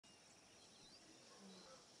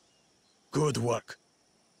Good work.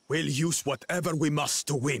 We'll use whatever we must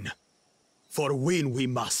to win. For win we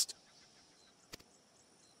must.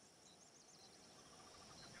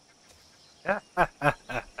 I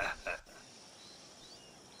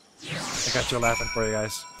got you laughing for you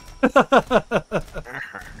guys.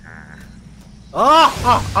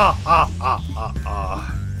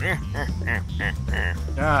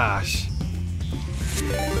 Gosh.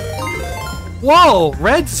 Whoa!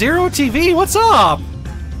 Red Zero TV, what's up?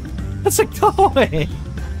 How's it going?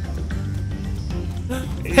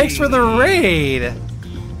 Thanks for the raid!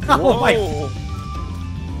 Oh my...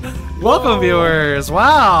 Welcome, viewers!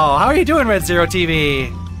 Wow! How are you doing, Red Zero TV?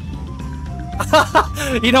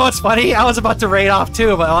 You know what's funny? I was about to raid off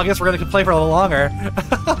too, but I guess we're gonna play for a little longer.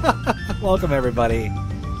 Welcome, everybody.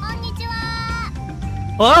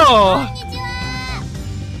 Hello!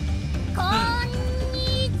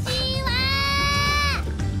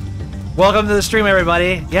 Welcome to the stream,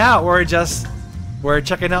 everybody. Yeah, we're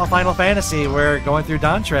checking out Final Fantasy. We're going through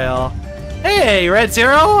DawnTrail. Hey, Red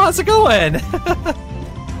Zero, how's it going? How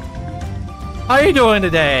are you doing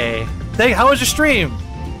today? How was your stream?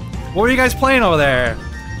 What were you guys playing over there?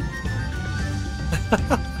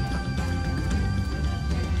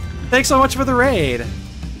 Thanks so much for the raid.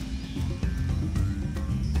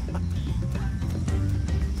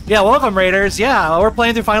 Yeah, welcome, Raiders. Yeah, we're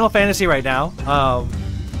playing through Final Fantasy right now.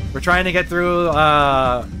 We're trying to get through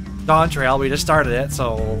DawnTrail. We just started it,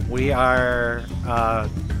 so we are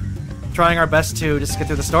trying our best to just get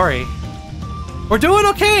through the story. We're doing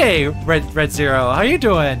okay, Red Zero. How you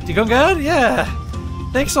doing? You going good? Yeah.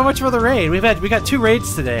 Thanks so much for the raid. We got 2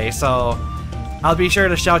 raids today, so I'll be sure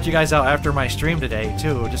to shout you guys out after my stream today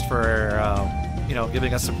too, just for you know,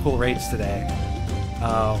 giving us some cool raids today.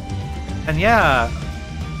 And yeah,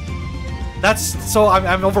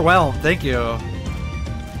 I'm overwhelmed. Thank you.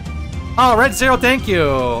 Oh, Red Zero, thank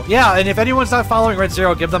you. Yeah, and if anyone's not following Red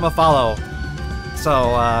Zero, give them a follow.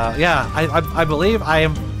 So yeah, I believe I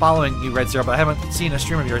am following you, Red Zero, but I haven't seen a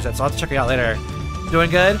stream of yours yet, so I'll have to check you out later. Doing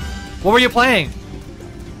good? What were you playing?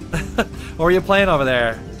 What were you playing over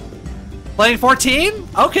there? Playing 14?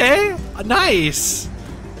 Okay, nice.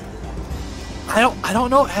 I don't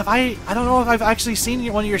know if I've actually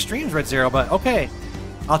seen one of your streams, Red Zero, but okay.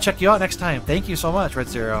 I'll check you out next time. Thank you so much, Red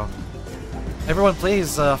Zero. Everyone,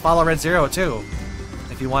 please follow Red Zero too,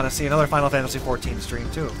 if you want to see another Final Fantasy 14 stream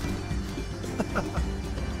too.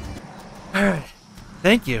 All right,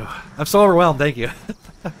 thank you. I'm so overwhelmed. Thank you.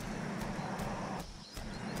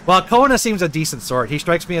 Well, Kona seems a decent sort. He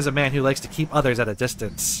strikes me as a man who likes to keep others at a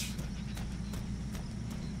distance.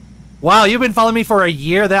 Wow, you've been following me for a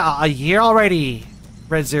year already,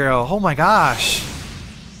 Red Zero. Oh my gosh.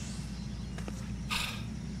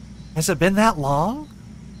 Has it been that long?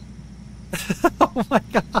 Oh my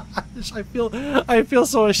gosh. I feel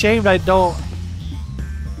so ashamed. I don't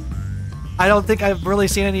think I've really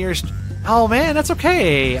seen any of your Oh man, that's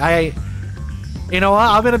okay. You know what?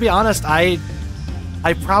 I'm going to be honest. I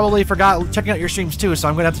probably forgot checking out your streams too, so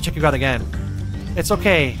I'm going to have to check you out again. It's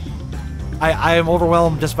okay. I am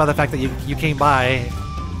overwhelmed just by the fact that you came by.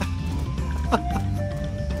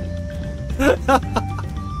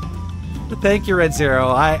 Thank you, Red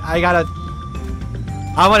Zero.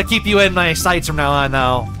 I want to keep you in my sights from now on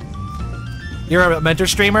now. You're a mentor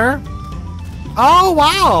streamer? Oh,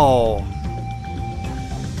 wow!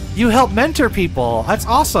 You help mentor people. That's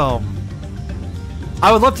awesome.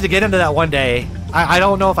 I would love to get into that one day. I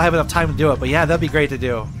don't know if I have enough time to do it, but yeah, that'd be great to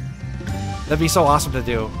do. That'd be so awesome to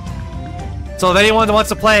do. So if anyone wants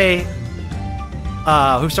to play,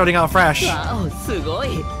 who's starting out fresh, anyone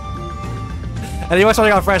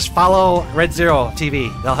starting out fresh, follow Red Zero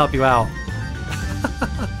TV. They'll help you out.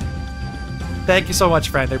 Thank you so much,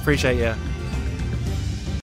 friend. I appreciate you.